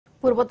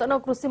पूर्वतन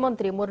कृषि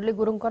मंत्री मुरली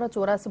गुरुंकर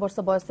 84 वर्ष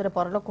बयस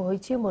परलोक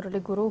होईछि। मुरली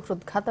गुरु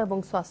हृदघात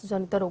और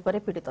श्वासजनित रोग में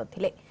पीड़ित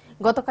थिले।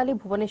 गतकाली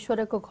भुवनेश्वर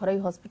एक घरोई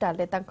हस्पिटाल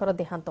रे तांकर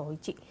देहांत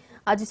होईछि।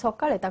 आज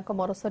सकाळे तांको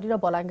मर शरीर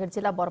बलांगीर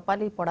जिला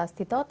बरपाली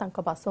पड़ास्थित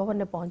तांको बासभवन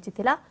में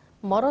पहुंचीथिला।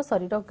 मर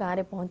शरीर गाँव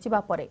में पहुंचीबा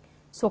परे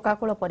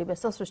शोकाकुल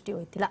परिवेश सृष्टि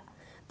होइथिला।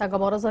 तांको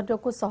मर शरीर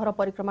को सहर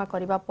परिक्रमा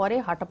करिबा परे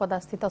हाटपदा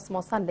स्थित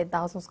श्मशान में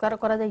दाह संस्कार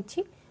करा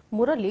जायछि।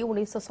 मुरली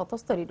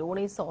 1977 रु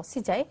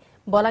 1980 जाए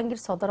बलांगीर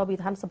सदर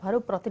विधानसभा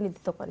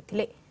प्रतिनिधित्व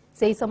करथिले।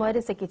 सेही समय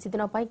रे से किछि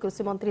दिन पई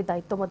कृषि मंत्री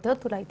दायित्व मध्ये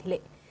तुलाइथिले।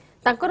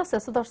 तांकर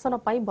शेष दर्शन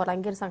पई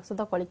बलांगीर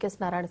सांसद कलिकेश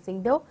नारायण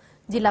सिंहदेव,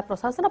 जिला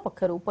प्रशासन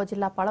पक्षरु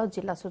उपजिल्लापाल,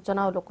 जिला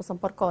सूचना और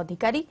लोकसंपर्क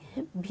अधिकारी,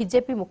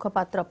 बीजेपी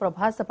मुखपात्र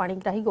प्रभास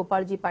पाणिग्राही,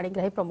 गोपालजी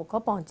पाणिग्राही प्रमुख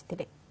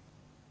पहुंचथिले।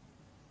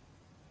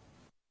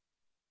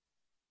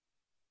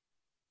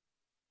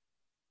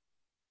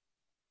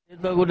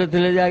 तो गोटे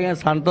थे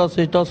शांत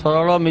शिष्ट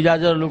सरल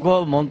मिजाज लोक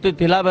मंत्री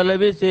थिला बेले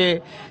भी से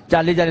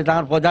चली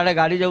पजाड़े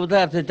गाड़ी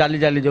जाऊता से चली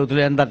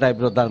जाऊे एंता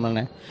टाइप तार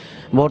माने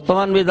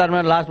बर्तमान भी तार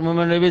लास्ट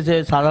मोमेंट भी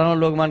से साधारण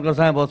लोक मान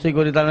संगे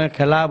बसिक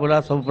खेला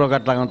बुला सब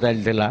प्रकार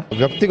चलता।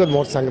 व्यक्तिगत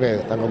मोर संगे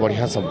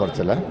बढ़िया संपर्क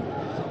था।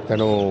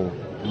 तेणु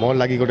मोर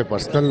लगी गोटे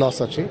पर्सनल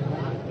लॉस अच्छी,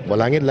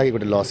 बलांगीर लगी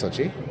गोटे लॉस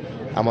अच्छी।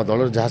 आम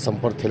दल जहाँ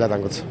संपर्क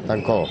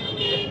था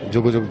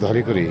जुग जुग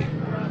धरिक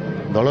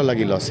दल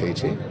लगी लॉस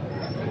होती।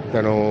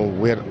 तेणु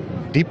we are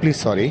deeply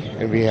sorry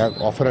and we have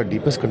offer our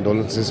deepest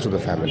condolences to the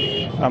family.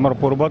 आमर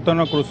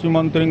पूर्वतन कृषि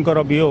मंत्री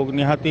वियोग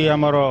निहाती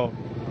आमर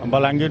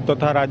बलांगीर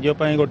तथा राज्य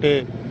पई गोटे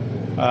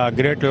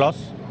ग्रेट लॉस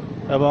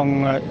एवं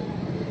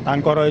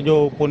तांकर जो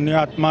पुण्य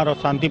आत्मार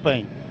शांति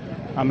पई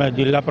आमे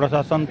जिला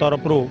प्रशासन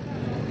तरफ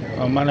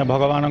माने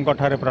भगवान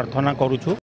ठारे प्रार्थना करूछु।